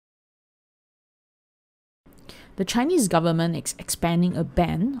The Chinese government is expanding a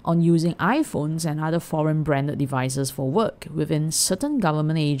ban on using iPhones and other foreign branded devices for work within certain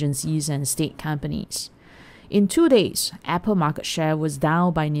government agencies and state companies. In 2 days, Apple market share was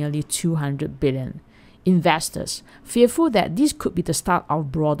down by nearly 200 billion. Investors, fearful that this could be the start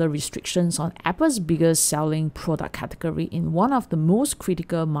of broader restrictions on Apple's biggest selling product category in one of the most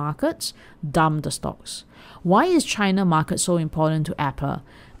critical markets, dumped the stocks. Why is China market so important to Apple?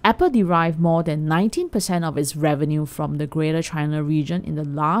 Apple derived more than 19% of its revenue from the Greater China region in the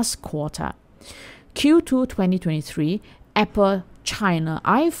last quarter. Q2 2023, Apple China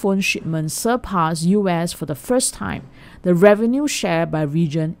iPhone shipments surpassed US for the first time. The revenue share by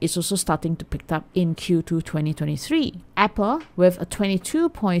region is also starting to pick up in Q2 2023. Apple, with a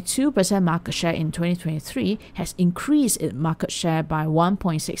 22.2% market share in 2023, has increased its market share by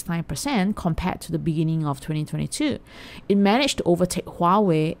 1.69% compared to the beginning of 2022. It managed to overtake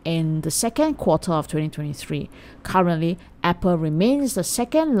Huawei in the second quarter of 2023. Currently, Apple remains the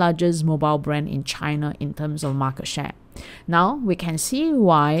second largest mobile brand in China in terms of market share. Now, we can see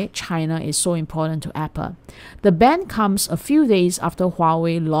why China is so important to Apple. The ban comes a few days after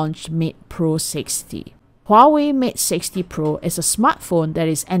Huawei launched Mate Pro 60. Huawei Mate 60 Pro is a smartphone that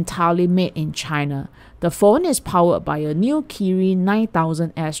is entirely made in China. The phone is powered by a new Kirin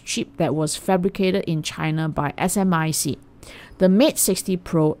 9000S chip that was fabricated in China by SMIC. The Mate 60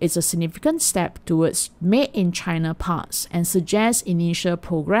 Pro is a significant step towards made-in-China parts and suggests initial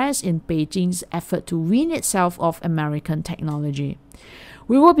progress in Beijing's effort to wean itself off American technology.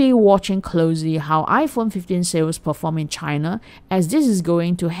 We will be watching closely how iPhone 15 sales perform in China, as this is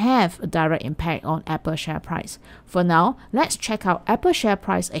going to have a direct impact on Apple share price. For now, let's check out Apple share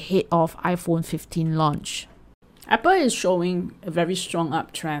price ahead of iPhone 15 launch. Apple is showing a very strong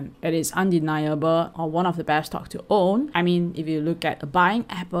uptrend. It is undeniable, or one of the best stocks to own. I mean, if you look at buying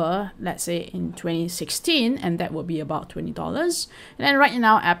Apple, let's say in 2016, and that would be about $20. And then right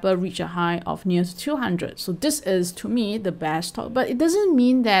now, Apple reached a high of near to 200. So this is, to me, the best stock. But it doesn't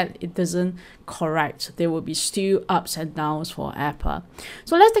mean that it doesn't correct. There will be still ups and downs for Apple.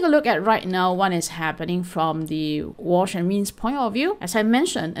 So let's take a look at right now what is happening from the wash and rinse point of view. As I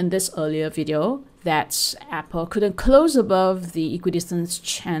mentioned in this earlier video, that Apple couldn't close above the equidistance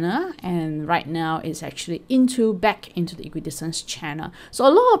channel, and right now it's actually back into the equidistance channel. So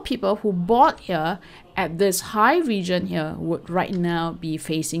a lot of people who bought here at this high region here would right now be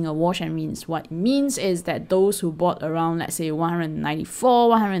facing a wash and rinse. What it means is that those who bought around, let's say 194,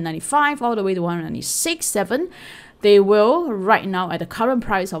 195, all the way to 196, 7, they will, right now at the current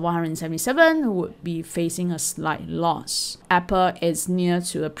price of 177, would be facing a slight loss. Apple is near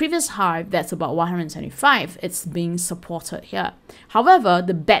to a previous high, that's about 175. It's being supported here. However,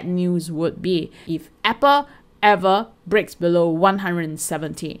 the bad news would be if Apple ever breaks below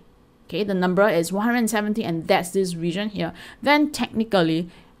 170, okay, the number is 170 and that's this region here, then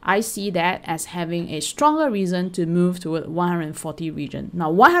technically I see that as having a stronger reason to move toward 140 region.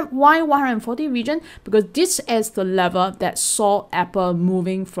 Now, why 140 region? Because this is the level that saw Apple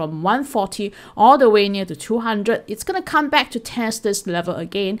moving from 140 all the way near to 200. It's going to come back to test this level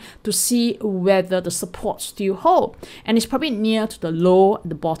again to see whether the support still hold. And it's probably near to the low at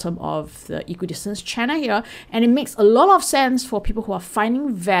the bottom of the equidistance channel here. And it makes a lot of sense for people who are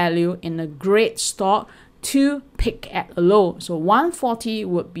finding value in a great stock to pick at a low. So 140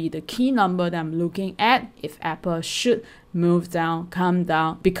 would be the key number that I'm looking at if Apple should move down, come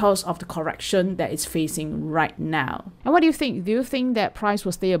down because of the correction that it's facing right now. And what do you think? Do you think that price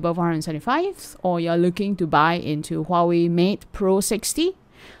will stay above 175, or you're looking to buy into Huawei Mate Pro 60?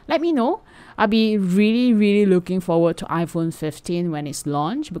 Let me know. I'll be really looking forward to iPhone 15 when it's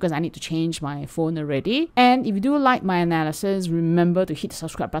launched, because I need to change my phone already. And if you do like my analysis, remember to hit the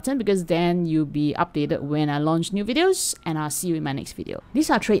subscribe button, because then you'll be updated when I launch new videos, and I'll see you in my next video. These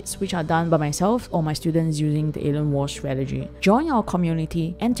are trades which are done by myself or my students using the Alien Wash strategy. Join our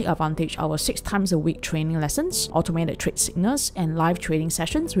community and take advantage of our 6 times a week training lessons, automated trade signals, and live trading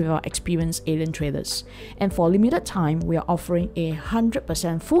sessions with our experienced alien traders. And for a limited time, we are offering a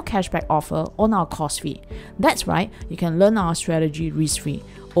 100% full cashback offer on our course fee. That's right, you can learn our strategy risk-free.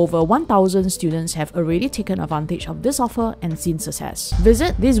 Over 1,000 students have already taken advantage of this offer and seen success.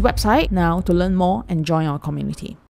 Visit this website now to learn more and join our community.